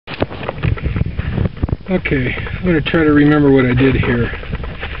Okay, I'm going to try to remember what I did here.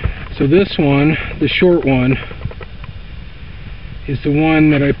 So this one, the short one, is the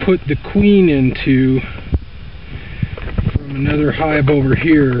one that I put the queen into from another hive over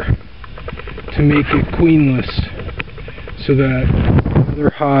here to make it queenless. So that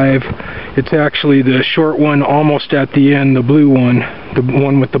other hive, it's actually the short one almost at the end, the blue one, the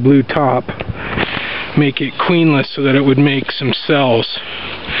one with the blue top, make it queenless so that it would make some cells.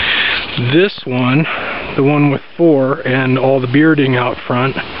 This one, the one with 4 and all the bearding out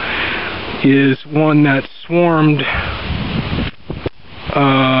front, is one that swarmed,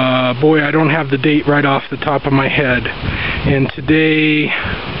 boy, I don't have the date right off the top of my head, and today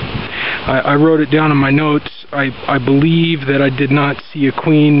I wrote it down in my notes. I believe that I did not see a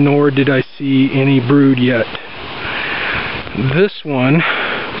queen, nor did I see any brood yet. This one,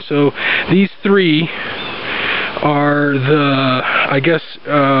 so these 3 are the, I guess,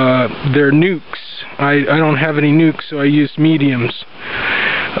 they're Nucs. I don't have any Nucs, so I used mediums.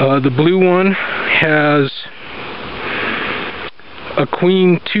 The blue one has a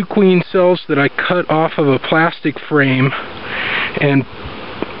queen, 2 queen cells that I cut off of a plastic frame and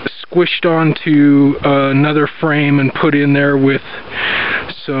squished onto another frame and put in there with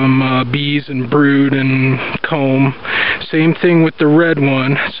some bees and brood and comb. Same thing with the red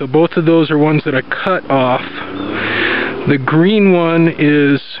one. So both of those are ones that I cut off. The green one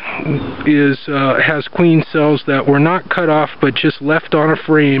has queen cells that were not cut off but just left on a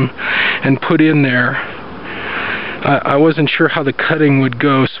frame and put in there. I wasn't sure how the cutting would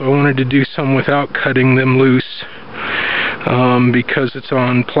go, so I wanted to do some without cutting them loose, because it's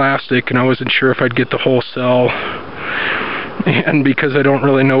on plastic and I wasn't sure if I'd get the whole cell, and because I don't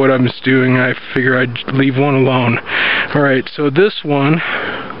really know what I was doing, I figure I'd leave one alone. Alright, so this one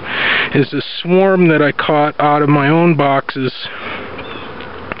is a swarm that I caught out of my own boxes.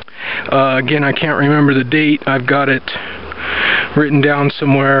 Again, I can't remember the date. I've got it written down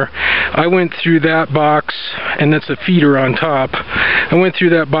somewhere. I went through that box, and that's a feeder on top. I went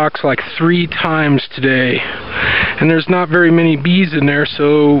through that box like 3 times today, and there's not very many bees in there,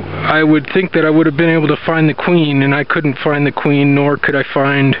 so I would think that I would have been able to find the queen, and I couldn't find the queen, nor could I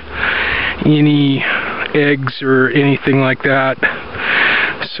find any eggs or anything like that.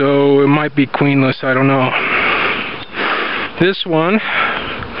 So it might be queenless, I don't know. This one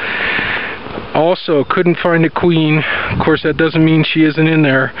also couldn't find a queen. Of course, that doesn't mean she isn't in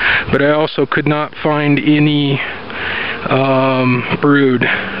there, but I also could not find any brood,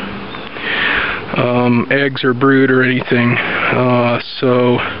 eggs or brood or anything,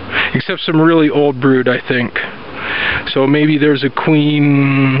 so except some really old brood, I think. So maybe there's a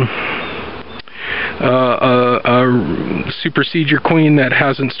queen, a supersedure queen that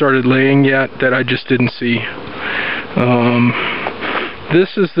hasn't started laying yet that I just didn't see.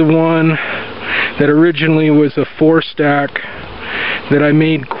 This is the one that originally was a 4-stack that I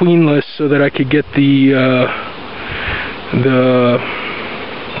made queenless so that I could get the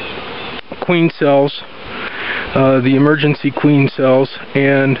queen cells, the emergency queen cells,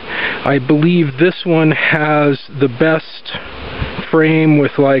 and I believe this one has the best frame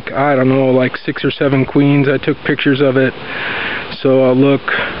with, like, I don't know, like 6 or 7 queens. I took pictures of it, so I'll look.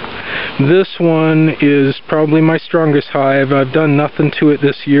 This one is probably my strongest hive. I've done nothing to it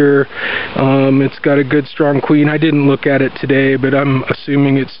this year. It's got a good strong queen. I didn't look at it today, but I'm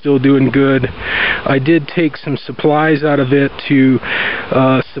assuming it's still doing good. I did take some supplies out of it to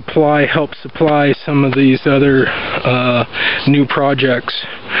help supply some of these other new projects.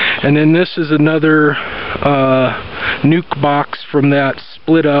 And then this is another Nuc box from that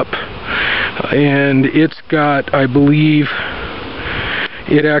split up, and it's got, I believe,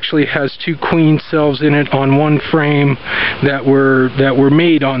 it actually has 2 queen cells in it on one frame that were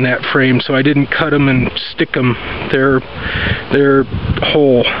made on that frame, so I didn't cut them and stick them. They're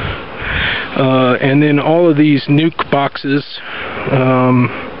whole. And then all of these Nuc boxes,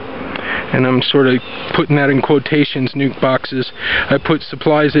 and I'm sort of putting that in quotations, Nuc boxes, I put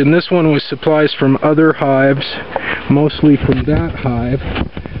supplies in. This one was supplies from other hives, mostly from that hive.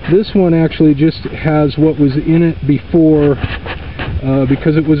 This one actually just has what was in it before,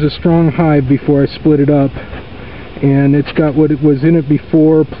 because it was a strong hive before I split it up, and it's got what it was in it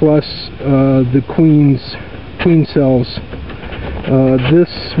before plus the queen cells.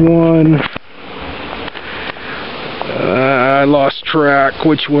 This one, I lost track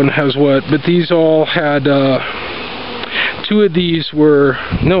which one has what, but these all had, 2 of these were,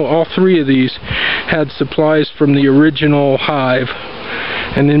 no, all 3 of these had supplies from the original hive,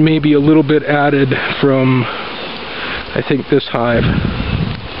 and then maybe a little bit added from, I think, this hive.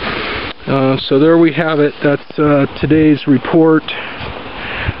 So there we have it. That's today's report.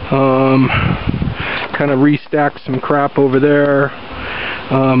 Kind kind of restack some crap over there.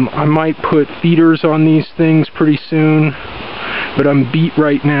 I might put feeders on these things pretty soon, but I'm beat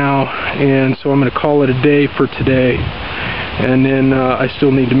right now, and so I'm going to call it a day for today. And then I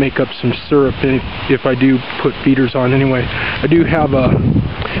still need to make up some syrup if I do put feeders on anyway. I do have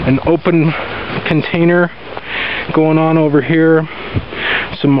an open container going on over here,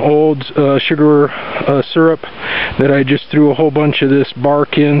 some old sugar syrup that I just threw a whole bunch of this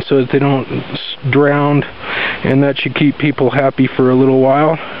bark in so that they don't drown, and that should keep people happy for a little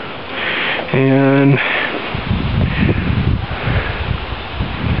while. And